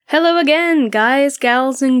Hello again, guys,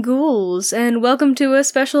 gals, and ghouls, and welcome to a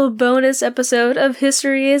special bonus episode of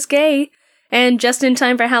History is Gay. And just in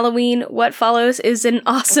time for Halloween, what follows is an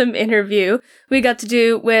awesome interview we got to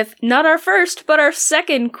do with not our first, but our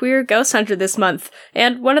second queer ghost hunter this month,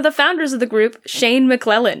 and one of the founders of the group, Shane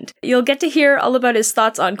McClelland. You'll get to hear all about his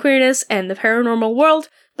thoughts on queerness and the paranormal world,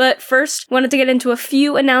 but first, wanted to get into a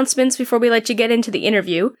few announcements before we let you get into the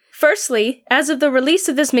interview. Firstly, as of the release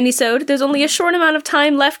of this minisode, there's only a short amount of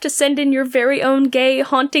time left to send in your very own gay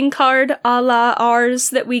haunting card a la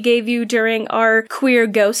ours that we gave you during our Queer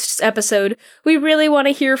Ghosts episode. We really want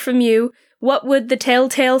to hear from you. What would the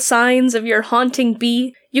telltale signs of your haunting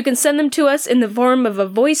be? You can send them to us in the form of a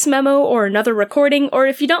voice memo or another recording, or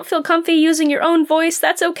if you don't feel comfy using your own voice,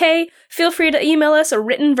 that's okay. Feel free to email us a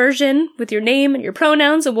written version with your name and your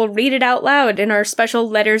pronouns, and we'll read it out loud in our special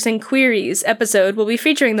Letters and Queries episode we'll be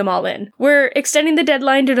featuring them all in. We're extending the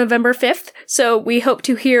deadline to November 5th, so we hope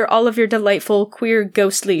to hear all of your delightful queer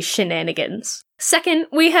ghostly shenanigans. Second,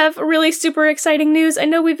 we have really super exciting news. I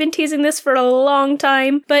know we've been teasing this for a long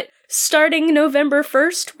time, but starting November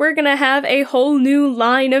 1st, we're gonna have a whole new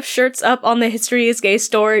line of shirts up on the History is Gay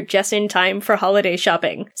store just in time for holiday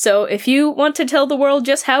shopping. So if you want to tell the world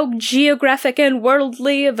just how geographic and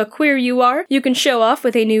worldly of a queer you are, you can show off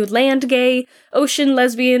with a new land gay, ocean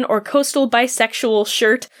lesbian, or coastal bisexual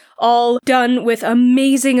shirt, all done with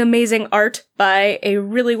amazing, amazing art by a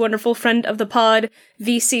really wonderful friend of the pod,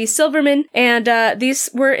 VC Silverman, and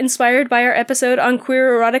these were inspired by our episode on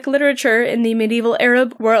queer erotic literature in the medieval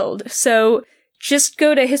Arab world. So just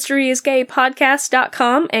go to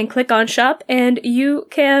historyisgaypodcast.com and click on shop, and you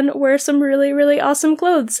can wear some really, really awesome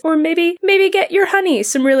clothes. Or maybe get your honey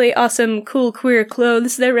some really awesome, cool queer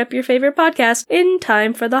clothes that rep your favorite podcast in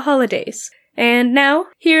time for the holidays. And now,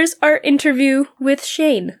 here's our interview with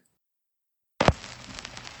Shane.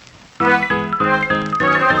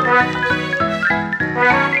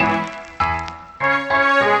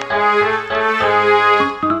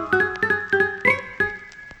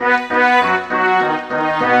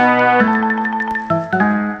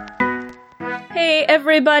 Hey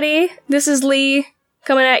everybody, this is Lee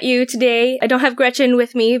coming at you today. I don't have Gretchen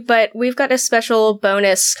with me, but we've got a special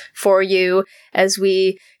bonus for you as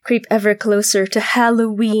we creep ever closer to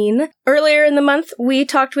Halloween. Earlier in the month, we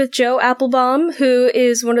talked with Joe Applebaum, who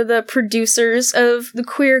is one of the producers of the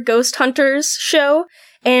Queer Ghost Hunters show,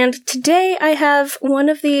 and today I have one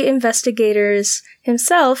of the investigators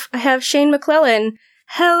himself. I have Shane McClelland.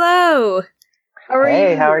 Hello! How are you?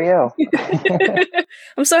 Hey, how are you?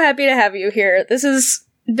 I'm so happy to have you here. This has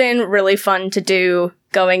been really fun to do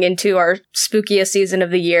going into our spookiest season of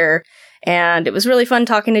the year. And it was really fun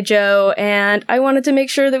talking to Joe, and I wanted to make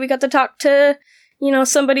sure that we got to talk to,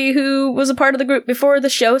 somebody who was a part of the group before the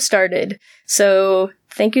show started. So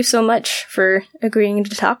thank you so much for agreeing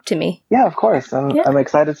to talk to me. Yeah, of course. I'm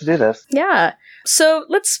excited to do this. Yeah. So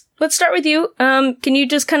let's start with you. Can you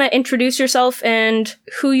just kind of introduce yourself and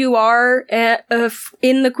who you are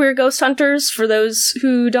in the Queer Ghost Hunters for those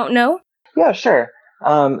who don't know? Yeah, sure.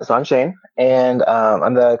 So I'm Shane, and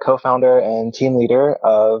I'm the co-founder and team leader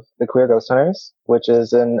of the Queer Ghost Hunters, which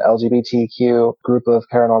is an LGBTQ group of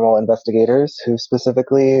paranormal investigators who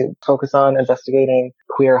specifically focus on investigating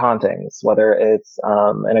queer hauntings, whether it's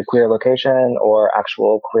in a queer location or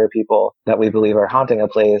actual queer people that we believe are haunting a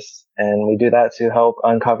place. And we do that to help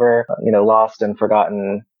uncover, lost and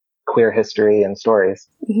forgotten queer history and stories.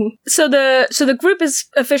 Mm-hmm. So the group is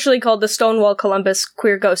officially called the Stonewall Columbus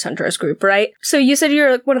Queer Ghost Hunters group, right? So you said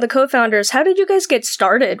you're one of the co-founders. How did you guys get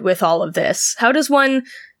started with all of this? How does one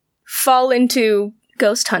fall into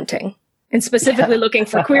ghost hunting and specifically looking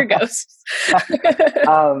for queer ghosts?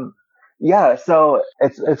 Yeah, so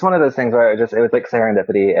it's one of those things where it was like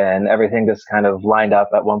serendipity, and everything just kind of lined up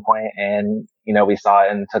at one point, and we saw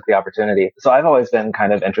it and took the opportunity. So I've always been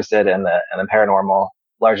kind of interested in the paranormal,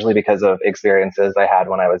 largely because of experiences I had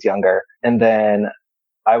when I was younger. And then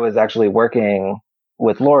I was actually working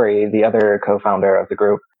with Lori, the other co-founder of the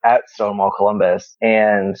group, at Stonewall Columbus.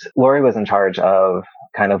 And Lori was in charge of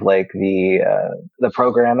kind of like the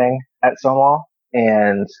programming at Stonewall.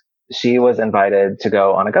 And she was invited to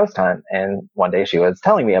go on a ghost hunt. And one day she was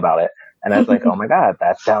telling me about it. And I was like, oh my God,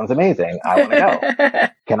 that sounds amazing. I want to go.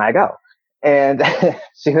 Can I go? And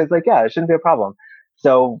she was like, yeah, it shouldn't be a problem.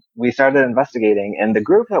 So we started investigating, and the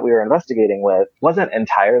group that we were investigating with wasn't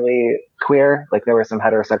entirely queer. Like, there were some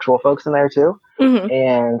heterosexual folks in there too. Mm-hmm.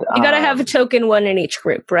 And you gotta have a token one in each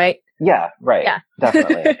group, right? Yeah, right. Yeah,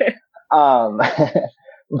 definitely.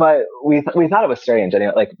 But we thought it was strange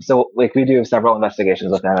anyway. We do several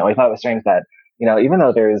investigations with them, and we thought it was strange that even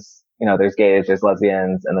though there's gays, there's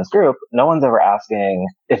lesbians in this group, no one's ever asking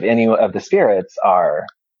if any of the spirits are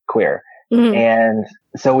queer. Mhm. And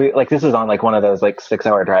so we like, this was on like one of those like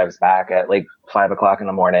 6-hour drives back at like 5 o'clock in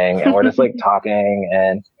the morning. And we're just like talking,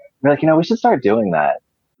 and we're like, we should start doing that.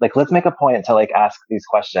 Like, let's make a point to like ask these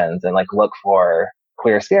questions and like look for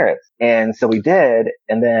queer spirits. And so we did.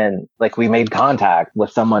 And then like we made contact with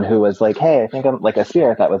someone who was like, hey, I think I'm like a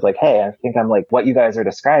spirit that was like, hey, I think I'm like what you guys are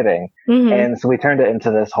describing. Mhm. And so we turned it into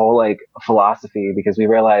this whole like philosophy, because we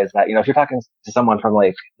realized that, if you're talking to someone from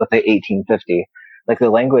like, let's say 1850, like the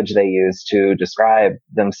language they use to describe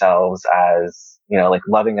themselves as, like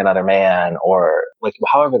loving another man, or like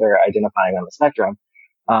however they're identifying on the spectrum,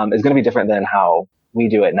 is going to be different than how we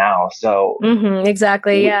do it now. So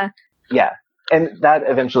exactly. Yeah. Yeah. And that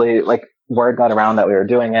eventually, like, word got around that we were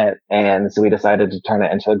doing it. And so we decided to turn it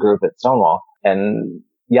into a group at Stonewall. And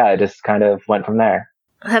yeah, it just kind of went from there.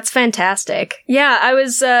 That's fantastic. Yeah, I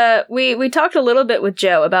was, we talked a little bit with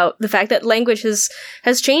Joe about the fact that language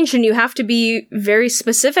has changed, and you have to be very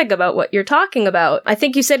specific about what you're talking about. I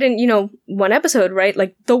think you said in, one episode, right?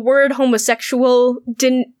 Like, the word homosexual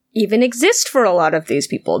didn't even exist for a lot of these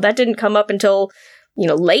people. That didn't come up until,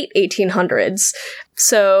 late 1800s.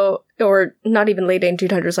 So, or not even late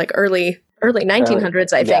 1800s, like early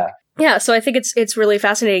 1900s, I think. Yeah, so I think it's really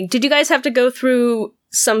fascinating. Did you guys have to go through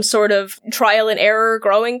some sort of trial and error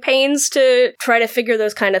growing pains to try to figure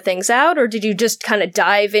those kind of things out? Or did you just kind of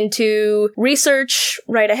dive into research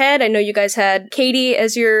right ahead? I know you guys had Katie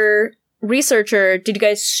as your researcher. Did you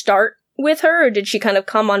guys start with her, or did she kind of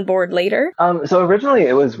come on board later? So originally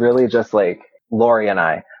it was really just like Lori and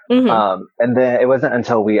I. Mm-hmm. And then it wasn't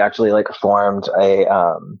until we actually like formed a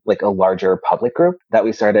larger public group that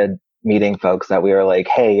we started meeting folks that we were like,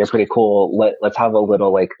 hey, you're pretty cool. Let's have a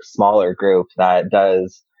little like smaller group that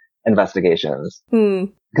does investigations.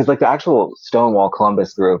 Because like the actual Stonewall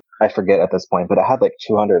Columbus group, I forget at this point, but it had like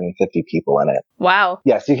 250 people in it. Wow.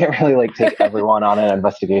 Yeah, so you can't really like take everyone on an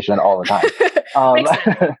investigation all the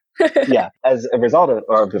time. Yeah, as a result of,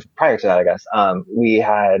 or prior to that, I guess, we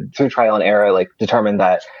had through trial and error, like determined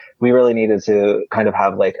that we really needed to kind of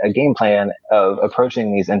have like a game plan of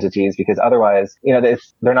approaching these entities, because otherwise,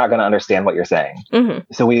 they're not going to understand what you're saying. Mm-hmm.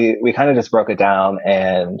 So we kind of just broke it down,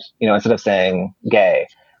 and, instead of saying gay,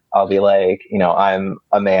 I'll be like, I'm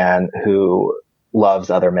a man who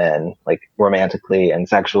loves other men, like romantically and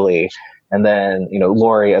sexually. And then,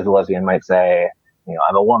 Lori as a lesbian might say,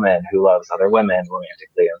 I'm a woman who loves other women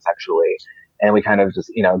romantically and sexually. And we kind of just,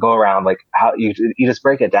 go around like how you just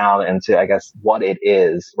break it down into, I guess, what it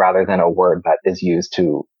is rather than a word that is used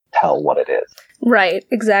to tell what it is. Right,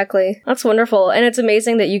 exactly. That's wonderful. And it's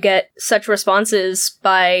amazing that you get such responses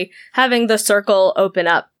by having the circle open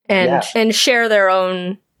up and share their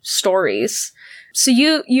own stories. So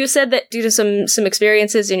you said that due to some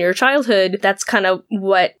experiences in your childhood, that's kind of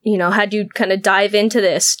what, had you kind of dive into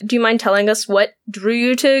this. Do you mind telling us what drew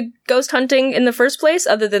you to ghost hunting in the first place,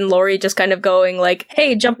 other than Lori just kind of going like,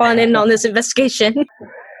 hey, jump on in on this investigation?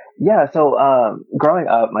 Yeah. So, growing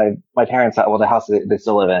up, my parents, the house they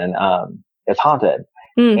still live in, is haunted.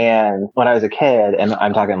 And when I was a kid, and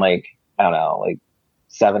I'm talking like, I don't know, like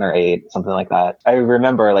 7 or 8, something like that. I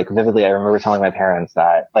remember like vividly, I remember telling my parents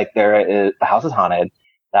that like the house is haunted,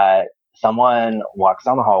 that someone walks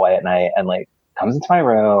down the hallway at night and like comes into my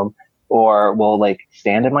room, or will like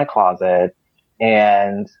stand in my closet,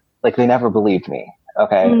 and like they never believed me.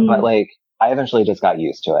 Okay. But like I eventually just got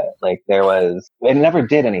used to it. Like it never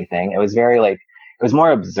did anything. It was very like, it was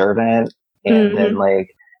more observant, and then like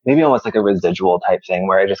maybe almost like a residual type thing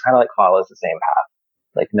where it just kind of like follows the same path.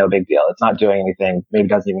 Like, no big deal. It's not doing anything. Maybe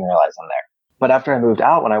doesn't even realize I'm there. But after I moved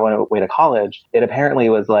out, when I went away to college, it apparently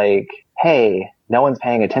was like, hey, no one's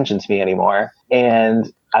paying attention to me anymore.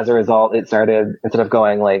 And as a result, it started, instead of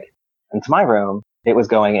going like into my room, it was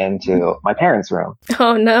going into my parents' room.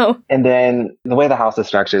 Oh, no. And then the way the house is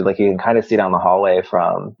structured, like you can kind of see down the hallway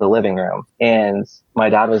from the living room. And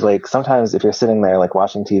my dad was like, sometimes if you're sitting there like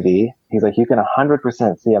watching TV, he's like, you can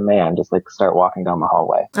 100% see a man just like start walking down the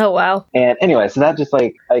hallway. Oh, wow. And anyway, so that just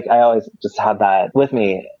like I always just had that with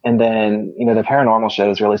me. And then, the paranormal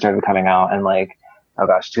shows really started coming out, and like, oh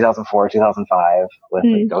gosh, 2004, 2005 with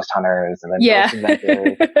like Ghost Hunters and then Ghost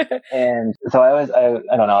Inventors. And so I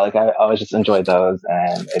don't know, like I always just enjoyed those,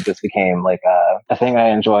 and it just became like a thing I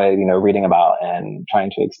enjoyed, reading about and trying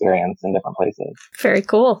to experience in different places. Very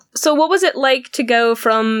cool. So what was it like to go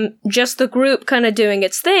from just the group kind of doing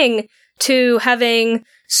its thing to having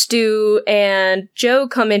Stu and Joe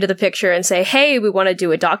come into the picture and say, hey, we want to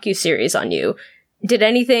do a docuseries on you? Did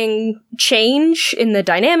anything change in the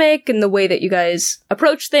dynamic, in the way that you guys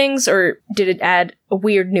approach things, or did it add a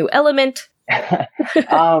weird new element?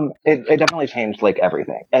 It definitely changed like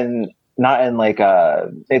everything, and not in like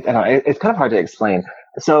it's kind of hard to explain.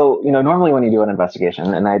 So, normally when you do an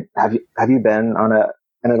investigation, and have you been on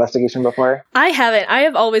an investigation before? I haven't. I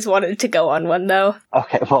have always wanted to go on one, though.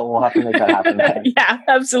 Okay, well, we'll have to make that happen then. Yeah,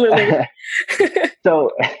 absolutely.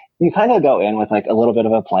 So you kind of go in with like a little bit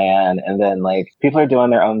of a plan, and then like people are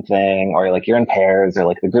doing their own thing, or like you're in pairs, or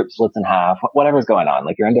like the group splits in half, whatever's going on,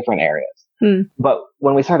 like you're in different areas. But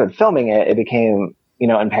when we started filming it, it became,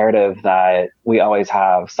 imperative that we always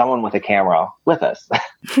have someone with a camera with us.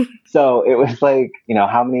 So it was like,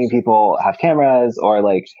 how many people have cameras, or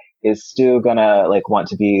like, is Stu gonna like want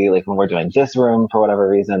to be like, when we're doing this room for whatever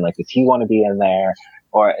reason, like, does he want to be in there?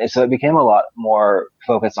 Or so it became a lot more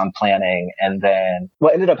focused on planning. And then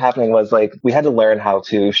what ended up happening was like, we had to learn how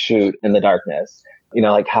to shoot in the darkness,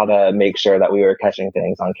 like how to make sure that we were catching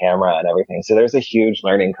things on camera and everything. So there's a huge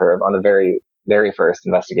learning curve on the very, very first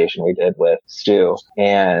investigation we did with Stu.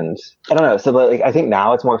 And I don't know. So like, I think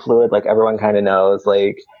now it's more fluid. Like everyone kind of knows,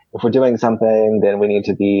 like, if we're doing something, then we need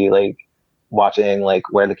to be like watching like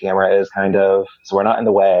where the camera is, kind of, so we're not in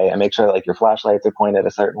the way, and make sure that, like, your flashlights are pointed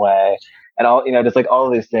a certain way, and all, just like all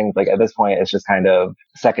of these things. Like at this point, it's just kind of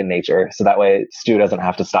second nature. So that way Stu doesn't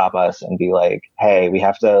have to stop us and be like, hey, we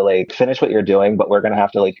have to like finish what you're doing, but we're going to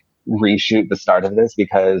have to like reshoot the start of this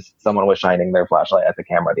because someone was shining their flashlight at the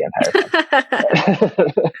camera the entire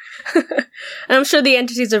time. And I'm sure the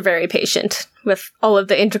entities are very patient with all of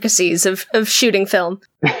the intricacies of shooting film.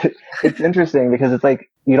 It's interesting because it's like,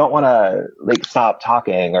 you don't want to like stop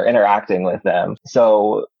talking or interacting with them.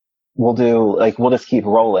 So we'll just keep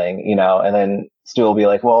rolling, and then Stu will be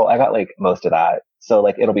like, well, I got like most of that, so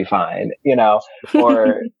like it'll be fine,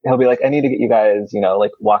 or he'll be like, I need to get you guys,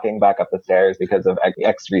 like walking back up the stairs because of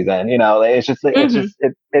X reason, it's just like,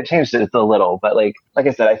 it changed it a little, but like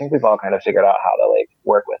I said, I think we've all kind of figured out how to like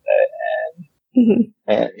work with it,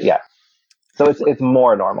 and yeah, so it's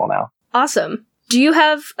more normal now. Awesome. Do you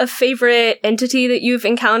have a favorite entity that you've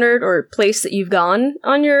encountered or place that you've gone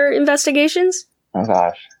on your investigations? Oh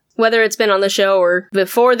gosh. Whether it's been on the show or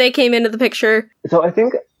before they came into the picture. So I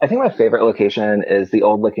think my favorite location is the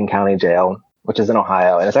old Licking County Jail, which is in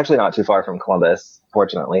Ohio, and it's actually not too far from Columbus,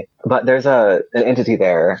 fortunately. But there's an entity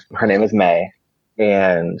there. Her name is May,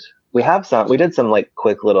 and we did some like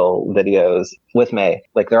quick little videos with May.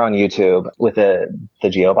 Like they're on YouTube with the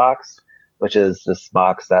GeoBox, which is this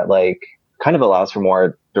box that like kind of allows for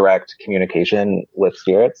more direct communication with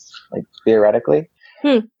spirits, like theoretically.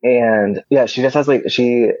 And yeah, she just has like,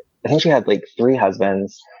 I think she had like 3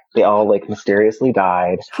 husbands. They all like mysteriously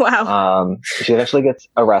died. Wow. She eventually gets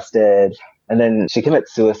arrested, and then she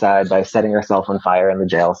commits suicide by setting herself on fire in the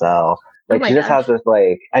jail cell. Like she just has this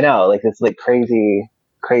like, I know, like this like crazy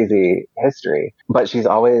history, but she's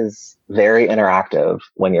always very interactive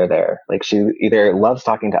when you're there. Like she either loves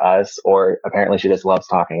talking to us, or apparently she just loves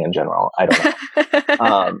talking in general. I don't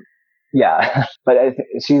know. Yeah, but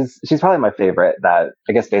she's probably my favorite that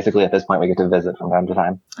I guess basically at this point we get to visit from time to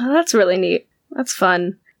time. Oh, that's really neat. That's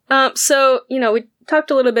fun. So, we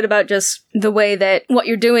talked a little bit about just the way that what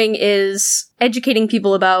you're doing is educating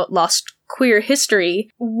people about lost queer history.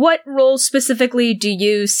 What role specifically do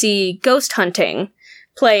you see ghost hunting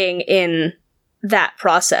playing in that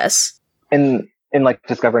process? In like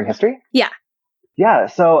discovering history? Yeah. Yeah.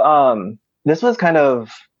 So, this was kind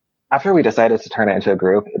of, after we decided to turn it into a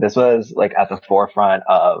group, this was like at the forefront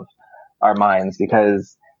of our minds,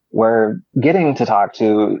 because we're getting to talk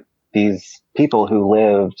to these people who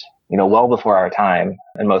lived, well before our time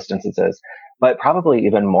in most instances. But probably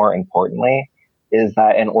even more importantly is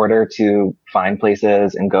that in order to find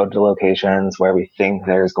places and go to locations where we think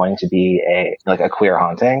there's going to be a queer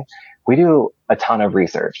haunting, we do a ton of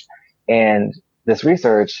research. And this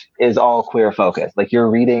research is all queer focused. Like you're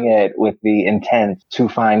reading it with the intent to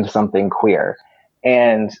find something queer.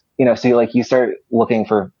 And, so you start looking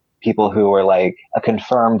for people who are like a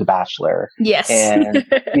confirmed bachelor. Yes. And,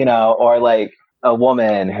 or like a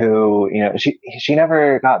woman who, she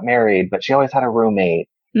never got married, but she always had a roommate.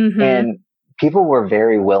 And people were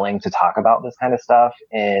very willing to talk about this kind of stuff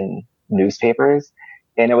in newspapers.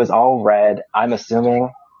 And it was all read, I'm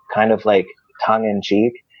assuming, kind of like tongue in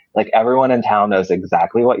cheek. Like everyone in town knows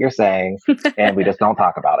exactly what you're saying, and we just don't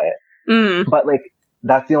talk about it. But like,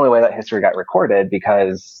 that's the only way that history got recorded,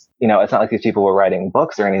 because, it's not like these people were writing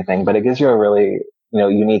books or anything, but it gives you a really,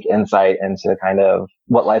 unique insight into kind of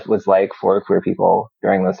what life was like for queer people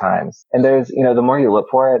during those times. And there's, the more you look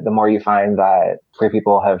for it, the more you find that queer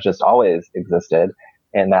people have just always existed,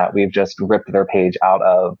 and that we've just ripped their page out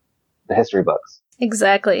of the history books.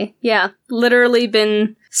 Exactly. Yeah. Literally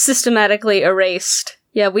been systematically erased.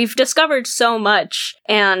 Yeah, we've discovered so much,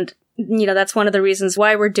 and, that's one of the reasons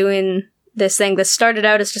why we're doing this thing. This started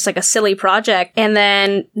out as just like a silly project. And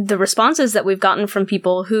then the responses that we've gotten from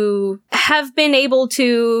people who have been able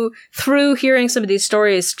to, through hearing some of these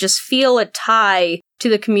stories, just feel a tie to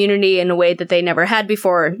the community in a way that they never had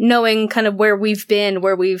before, knowing kind of where we've been,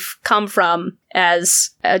 where we've come from as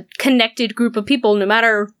a connected group of people, no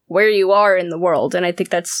matter where you are in the world. And I think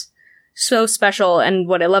that's so special. And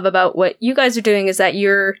what I love about what you guys are doing is that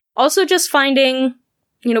you're also just finding,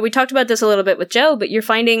 you know, we talked about this a little bit with Joe, but you're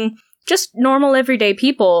finding just normal everyday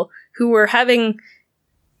people who are having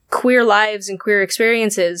queer lives and queer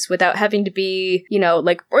experiences without having to be, you know,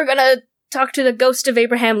 like, we're gonna talk to the ghost of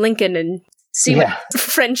Abraham Lincoln and see what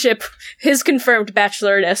friendship, his confirmed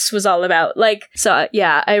bachelorness was all about. Like, so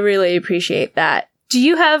yeah, I really appreciate that. Do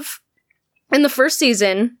you have, in the first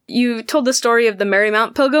season, you told the story of the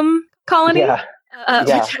Marymount Pilgrim colony?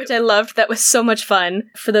 Which I loved. That was so much fun.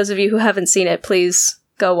 For those of you who haven't seen it, please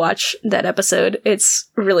go watch that episode. It's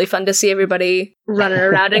really fun to see everybody running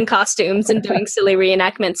around in costumes and doing silly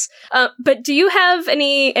reenactments. But do you have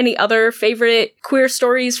any other favorite queer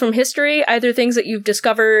stories from history? Either things that you've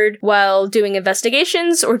discovered while doing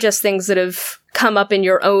investigations or just things that have come up in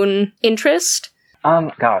your own interest?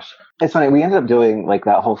 Gosh, it's funny. We ended up doing like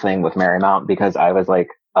that whole thing with Marymount because I was like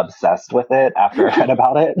obsessed with it after I read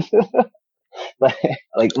about it.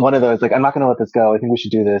 like one of those, like, I'm not going to let this go. I think we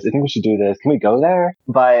should do this. I think we should do this. Can we go there?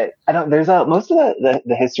 But I don't, most of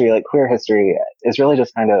the history, like queer history is really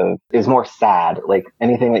just kind of, is more sad, like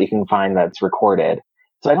anything that you can find that's recorded.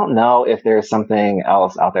 So I don't know if there's something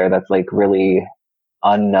else out there that's like really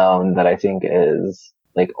unknown that I think is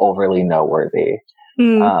like overly noteworthy.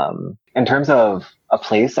 In terms of a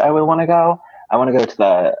place I would want to go, I want to go to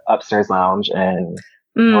the Upstairs Lounge in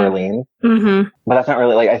New Orleans. But that's not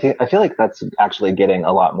really like, I feel like that's actually getting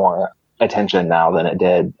a lot more attention now than it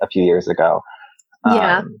did a few years ago.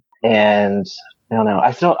 And I don't know,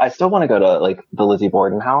 I still want to go to like the Lizzie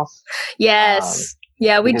Borden house. Yes.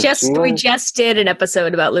 We just did an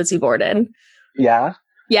episode about Lizzie Borden. Yeah.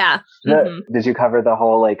 Yeah. Did you cover the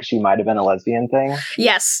whole, like, she might have been a lesbian thing?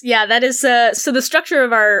 Yes. Yeah, that is, so the structure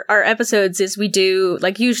of our episodes is we do,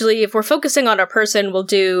 like, usually if we're focusing on a person, we'll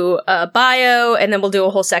do a bio, and then we'll do a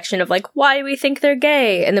whole section of, like, why we think they're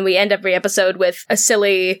gay. And then we end every episode with a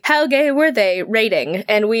silly, how gay were they rating.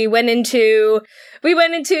 And we went into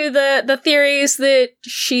the theories that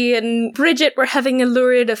she and Bridget were having a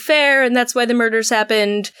lurid affair, and that's why the murders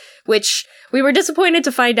happened, which we were disappointed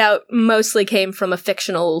to find out mostly came from a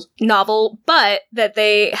fictional novel, but that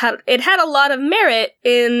it had a lot of merit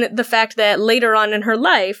in the fact that later on in her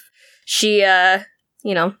life, she,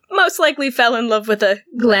 most likely fell in love with a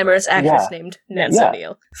glamorous actress named Nance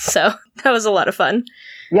O'Neill. So that was a lot of fun.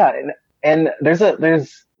 Yeah, and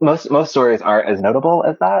there's most stories aren't as notable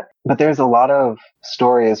as that, but there's a lot of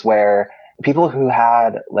stories where people who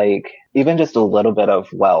had like even just a little bit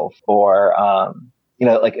of wealth or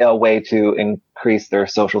like a way to increase their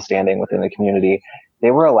social standing within the community, they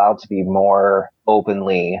were allowed to be more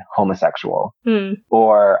openly homosexual.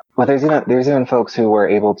 But there's even folks who were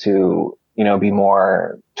able to, be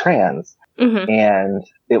more trans, and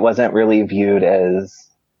it wasn't really viewed as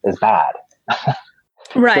bad.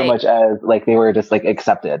 Right. So much as like they were just like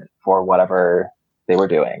accepted for whatever they were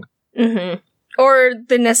doing. Or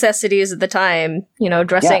the necessities of the time,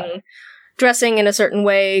 dressing in a certain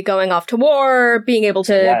way, going off to war, being able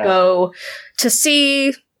to go to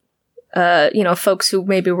see, folks who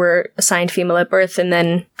maybe were assigned female at birth and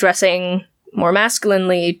then dressing more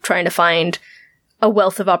masculinely, trying to find a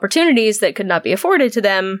wealth of opportunities that could not be afforded to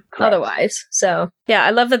them otherwise. So, yeah, I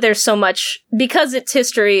love that there's so much, because it's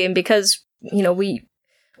history and because,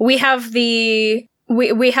 we have the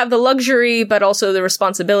luxury, but also the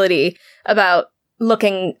responsibility about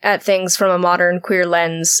looking at things from a modern queer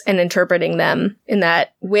lens and interpreting them, in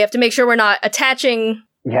that we have to make sure we're not attaching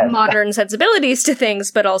modern sensibilities to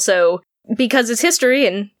things, but also because it's history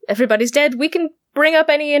and everybody's dead, we can bring up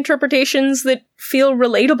any interpretations that feel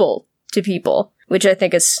relatable to people, which I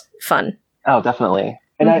think is fun. Oh, definitely.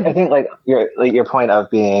 And I think like your point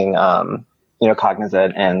of being,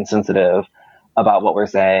 cognizant and sensitive about what we're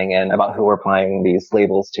saying and about who we're applying these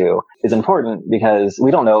labels to is important, because we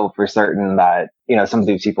don't know for certain that, some of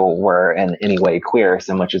these people were in any way queer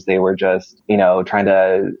so much as they were just, trying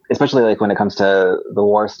to, especially like when it comes to the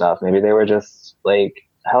war stuff, maybe they were just like,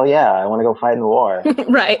 hell yeah, I want to go fight in the war.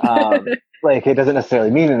 Right. Like it doesn't necessarily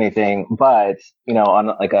mean anything, but, on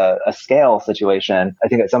like a scale situation, I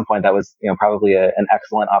think at some point that was, probably an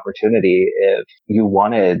excellent opportunity if you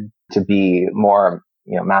wanted to be more,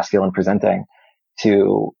 masculine presenting.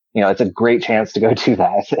 To, it's a great chance to go do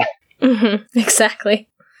that. Exactly.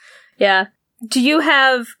 Yeah. Do you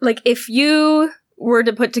have, like, if you were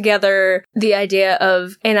to put together the idea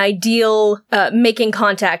of an ideal making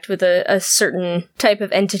contact with a certain type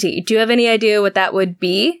of entity, do you have any idea what that would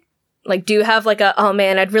be? Like, do you have like oh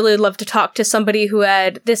man, I'd really love to talk to somebody who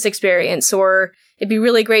had this experience, or it'd be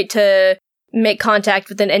really great to make contact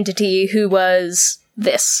with an entity who was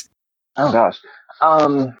this? Oh gosh.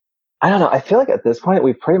 I don't know. I feel like at this point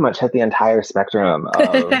we've pretty much hit the entire spectrum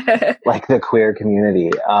of like the queer community,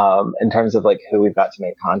 in terms of like who we've got to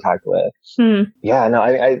make contact with. Yeah, no,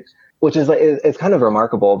 I which is like, it's kind of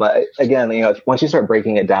remarkable. But again, you know, once you start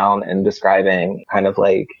breaking it down and describing kind of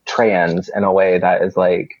like trans in a way that is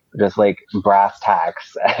like just like brass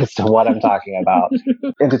tacks as to what I'm talking about,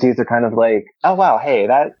 entities are kind of like, oh wow, hey,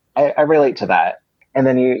 that I relate to that. And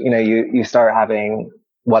then you start having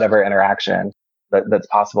whatever interaction that's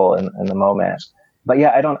possible in the moment. But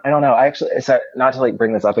yeah, I don't know. I actually, sorry, not to like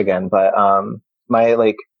bring this up again, but my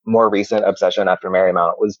like more recent obsession after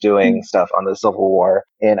Marymount was doing stuff on the Civil War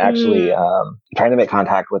and actually trying to make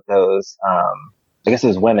contact with those I guess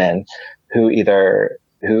those women who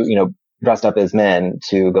dressed up as men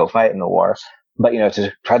to go fight in the war, but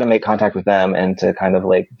to try to make contact with them and to kind of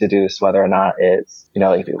like deduce whether or not it's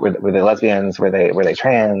like were they lesbians, were they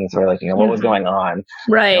trans, or like what was going on,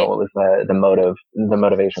 right? What was the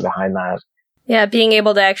motivation behind that? Yeah, being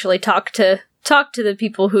able to actually talk to the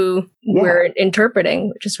people who we're interpreting,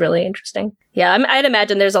 which is really interesting. Yeah, I'd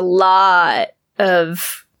imagine there's a lot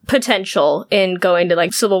of potential in going to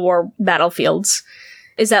like Civil War battlefields.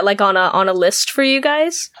 Is that like on a list for you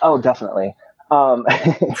guys? Oh, definitely.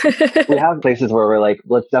 We have places where we're like,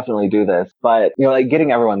 let's definitely do this, but like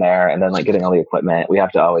getting everyone there and then like getting all the equipment, we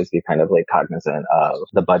have to always be kind of like cognizant of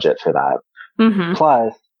the budget for that. Mm-hmm.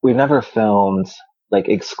 Plus, we've never filmed like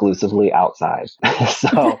exclusively outside.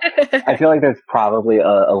 So I feel like there's probably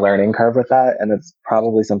a learning curve with that. And it's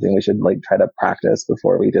probably something we should like try to practice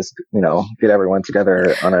before we just, get everyone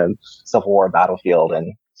together on a Civil War battlefield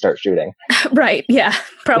and start shooting. Right. Yeah.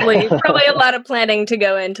 Probably a lot of planning to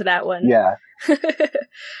go into that one. Yeah.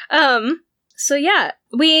 So yeah,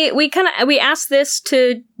 we asked this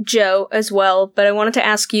to Joe as well, but I wanted to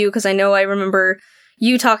ask you because I know I remember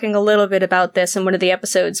you talking a little bit about this in one of the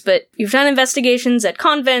episodes, but you've done investigations at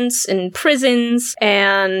convents and prisons,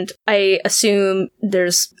 and I assume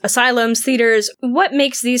there's asylums, theaters. What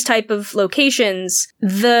makes these type of locations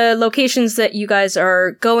the locations that you guys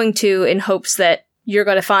are going to in hopes that you're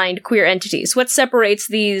going to find queer entities? What separates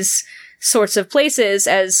these sorts of places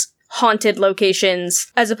as haunted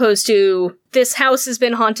locations as opposed to this house has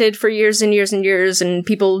been haunted for years and years and years and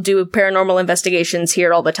people do paranormal investigations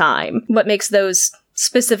here all the time? What makes those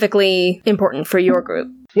specifically important for your group?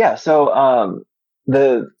 Yeah, so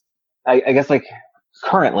I guess like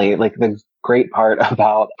currently like the great part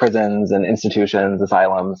about prisons and institutions,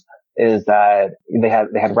 asylums, is that they had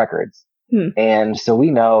records. And so we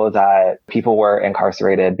know that people were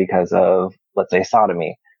incarcerated because of, let's say,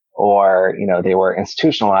 sodomy, or, they were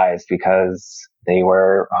institutionalized because they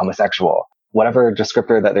were homosexual. Whatever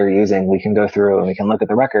descriptor that they're using, we can go through and we can look at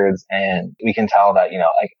the records and we can tell that,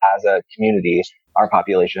 like as a community, our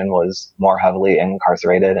population was more heavily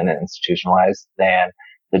incarcerated and institutionalized than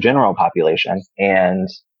the general population. And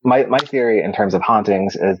my theory in terms of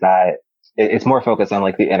hauntings is that it's more focused on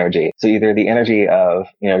like the energy. So either the energy of,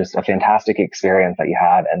 just a fantastic experience that you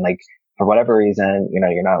had and like for whatever reason,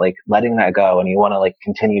 you're not like letting that go and you want to like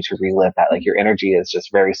continue to relive that. Like your energy is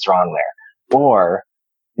just very strong there. Or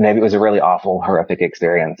maybe it was a really awful, horrific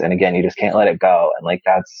experience. And again, you just can't let it go. And like,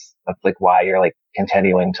 that's like why you're like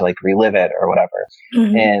continuing to like relive it or whatever.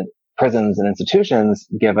 Mm-hmm. And prisons and institutions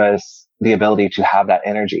give us the ability to have that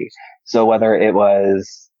energy. So whether it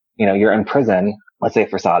was, you're in prison, let's say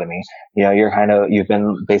for sodomy, you've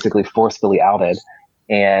been basically forcefully outed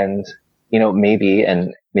and,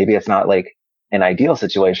 maybe it's not like an ideal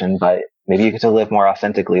situation, but maybe you get to live more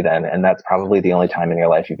authentically then. And that's probably the only time in your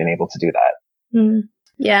life you've been able to do that. Mm.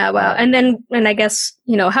 Yeah. Wow. And I guess,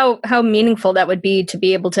 how meaningful that would be to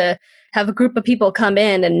be able to have a group of people come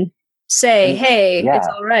in and say, hey, it's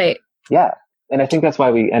all right. Yeah. And I think that's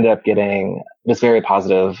why we end up getting just very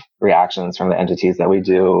positive reactions from the entities that we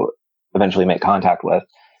do eventually make contact with,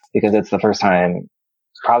 because it's the first time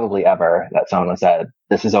probably ever that someone said,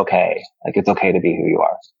 this is okay. Like, it's okay to be who you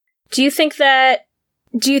are. Do you think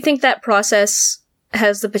that process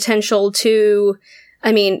has the potential to,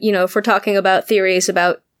 if we're talking about theories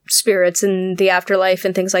about spirits and the afterlife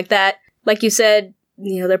and things like that, like you said,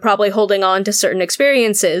 they're probably holding on to certain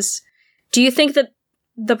experiences. Do you think that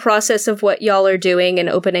the process of what y'all are doing and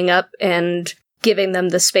opening up and giving them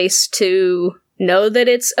the space to know that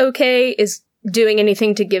it's okay is doing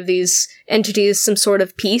anything to give these entities some sort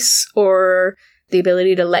of peace or the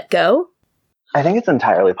ability to let go? I think it's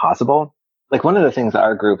entirely possible. Like one of the things that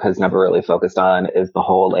our group has never really focused on is the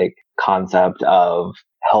whole like concept of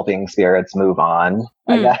helping spirits move on,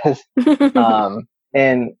 I guess.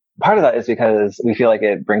 And part of that is because we feel like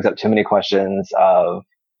it brings up too many questions of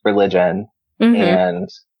religion. And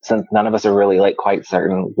since none of us are really like quite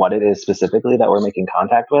certain what it is specifically that we're making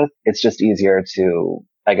contact with, it's just easier to,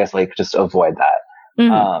 I guess, like just avoid that.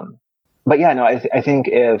 But yeah, no, I think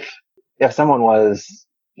if someone was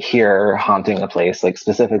here haunting a place, like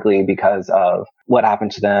specifically because of what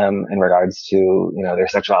happened to them in regards to, you know, their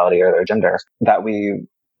sexuality or their gender, that we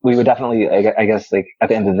would definitely, I guess, like at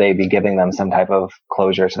the end of the day, be giving them some type of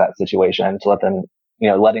closure to that situation, to let them, you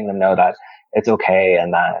know, letting them know that it's okay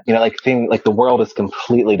and that, you know, like the world is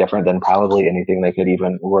completely different than probably anything they could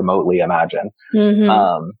even remotely imagine.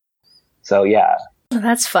 So yeah.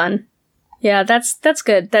 That's fun. Yeah, that's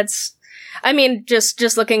good. I mean,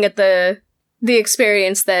 just looking at the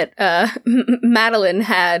experience that Madeline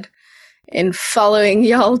had in following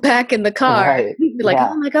y'all back in the car. Right. Like,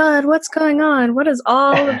 oh my God, what's going on? What is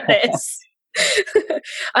all of this?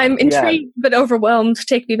 I'm intrigued but overwhelmed.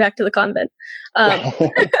 Take me back to the convent.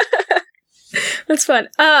 That's fun.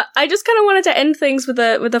 I just kind of wanted to end things with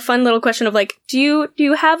a fun little question of like, do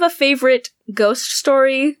you have a favorite ghost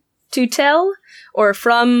story to tell, or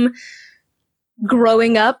from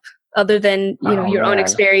growing up, other than your own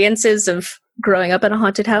experiences of growing up in a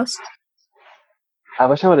haunted house? I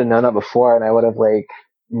wish I would have known that before, and I would have like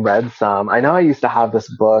read some. I know I used to have this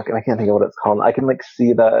book, and I can't think of what it's called. I can like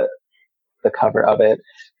see the cover of it,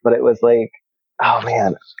 but it was like, oh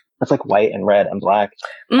man, it's like white and red and black.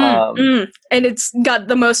 And it's got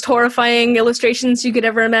the most horrifying illustrations you could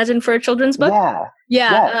ever imagine for a children's book.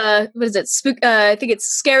 Yeah. What is it? I think it's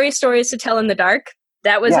Scary Stories to Tell in the Dark.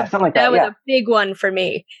 That was a big one for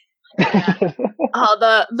me.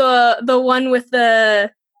 The one with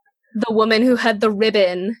the woman who had the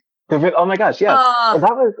ribbon. Oh my gosh, yes.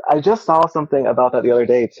 I just saw something about that the other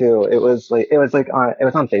day too. It was on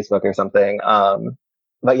Facebook or something.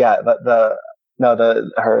 But yeah,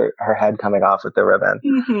 her head coming off with the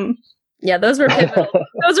ribbon. Yeah, those were pivotal.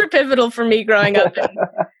 Those were pivotal for me growing up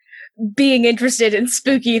and being interested in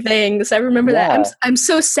spooky things. I remember that. I'm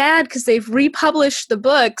so sad because they've republished the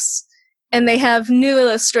books and they have new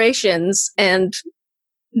illustrations and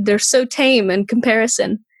they're so tame in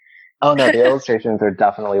comparison. Oh no, the illustrations are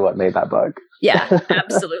definitely what made that book. Yeah,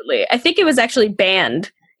 absolutely. I think it was actually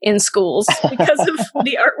banned in schools because of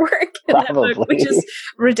the artwork in that book, which is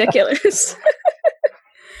ridiculous.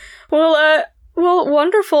 Well,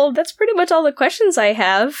 wonderful. That's pretty much all the questions I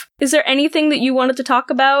have. Is there anything that you wanted to talk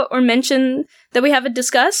about or mention that we haven't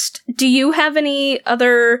discussed? Do you have any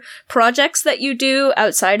other projects that you do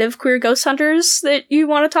outside of Queer Ghost Hunters that you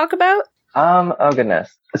want to talk about? Oh goodness.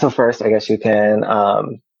 So first, I guess you can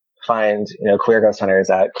find Queer Ghost Hunters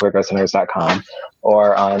at queerghosthunters.com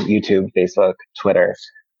or on YouTube, Facebook, Twitter.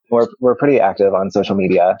 We're pretty active on social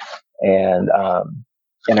media and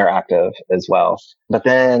interactive as well. But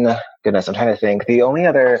then, goodness, I'm trying to think.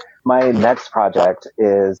 My next project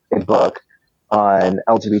is a book on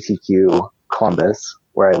LGBTQ Columbus,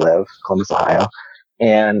 where I live, Columbus, Ohio.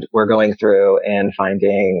 And we're going through and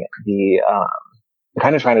finding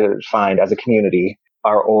kind of trying to find as a community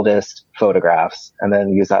our oldest photographs and then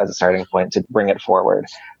use that as a starting point to bring it forward,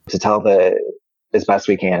 to tell as best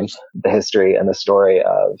we can, the history and the story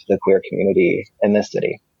of the queer community in this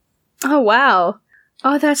city. Oh, wow.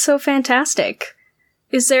 Oh, that's so fantastic.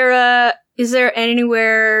 Is there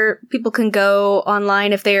anywhere people can go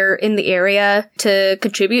online if they're in the area to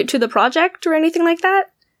contribute to the project or anything like that?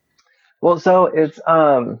 Well, so it's,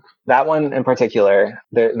 that one in particular,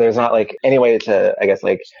 there's not like any way to, I guess,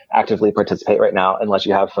 like actively participate right now unless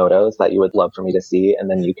you have photos that you would love for me to see.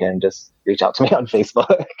 And then you can just reach out to me on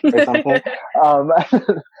Facebook or something.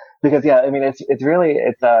 Because yeah, I mean, it's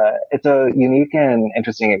a unique and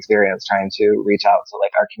interesting experience trying to reach out to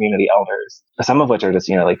like our community elders, some of which are just,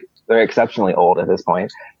 like they're exceptionally old at this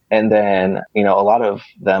point. And then, a lot of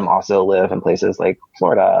them also live in places like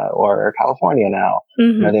Florida or California now.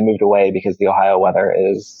 They moved away because the Ohio weather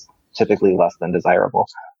is typically less than desirable.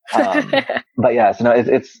 But yeah, so no,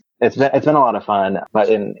 it's been a lot of fun, but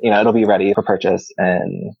it'll be ready for purchase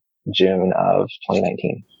in June of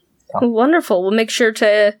 2019. So. Wonderful. We'll make sure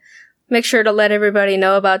to let everybody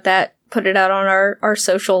know about that. Put it out on our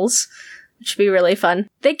socials. It should be really fun.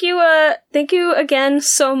 Thank you again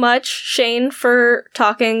so much, Shane, for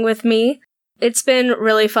talking with me. It's been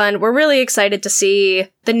really fun. We're really excited to see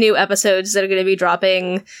the new episodes that are going to be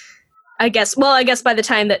dropping. I guess by the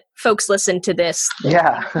time that folks listen to this,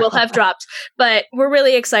 yeah, we'll have dropped. But we're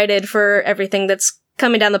really excited for everything that's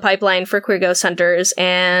coming down the pipeline for Queer Ghost Hunters,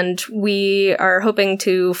 and we are hoping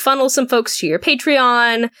to funnel some folks to your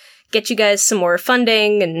Patreon, get you guys some more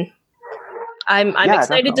funding, and I'm excited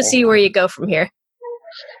definitely to see where you go from here.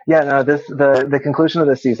 Yeah, no, the conclusion of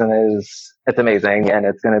this season it's amazing, and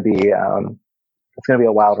it's gonna be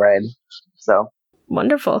a wild ride. So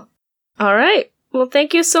wonderful. All right. Well,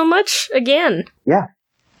 thank you so much again. Yeah.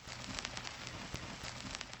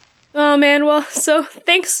 Oh man, well, so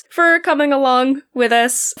thanks for coming along with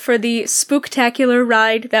us for the spooktacular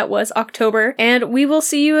ride that was October, and we will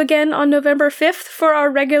see you again on November 5th for our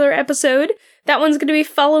regular episode. That one's going to be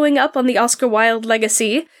following up on the Oscar Wilde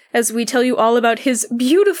legacy, as we tell you all about his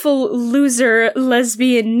beautiful loser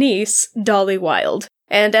lesbian niece, Dolly Wilde.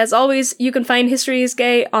 And as always, you can find History is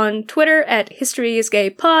Gay on Twitter at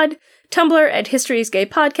HistoryIsGayPod, Tumblr at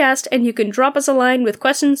HistoryIsGayPodcast, and you can drop us a line with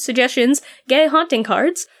questions, suggestions, gay haunting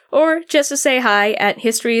cards, or just to say hi at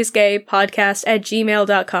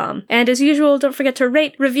historyisgaypodcast@gmail.com. And as usual, don't forget to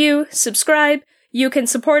rate, review, subscribe. You can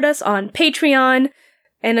support us on Patreon.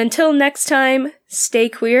 And until next time, stay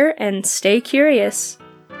queer and stay curious.